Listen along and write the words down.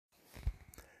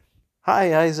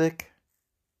Hi, Isaac.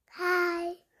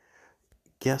 Hi.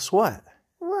 Guess what?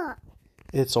 What?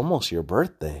 It's almost your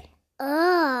birthday.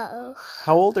 Oh.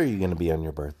 How old are you going to be on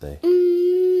your birthday?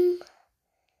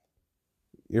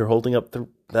 You're holding up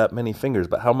that many fingers,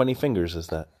 but how many fingers is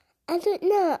that? I don't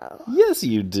know. Yes,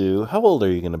 you do. How old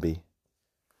are you going to be?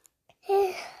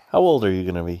 How old are you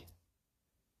going to be?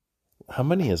 How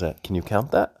many is that? Can you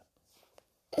count that?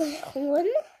 1,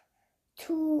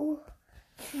 2,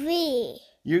 3.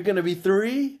 You're going to be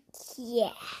 3?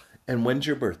 Yeah. And when's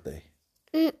your birthday?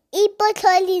 April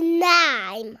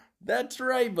 29. That's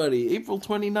right, buddy. April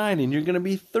 29, and you're going to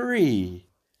be 3.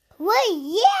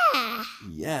 Well, yeah.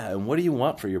 Yeah, and what do you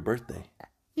want for your birthday?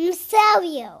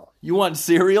 Cereal. You want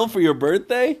cereal for your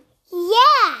birthday?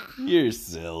 Yeah. You're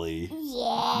silly.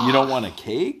 Yeah. You don't want a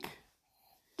cake?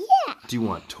 Yeah. Do you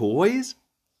want toys?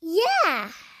 Yeah.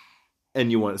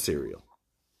 And you want cereal?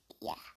 Yeah.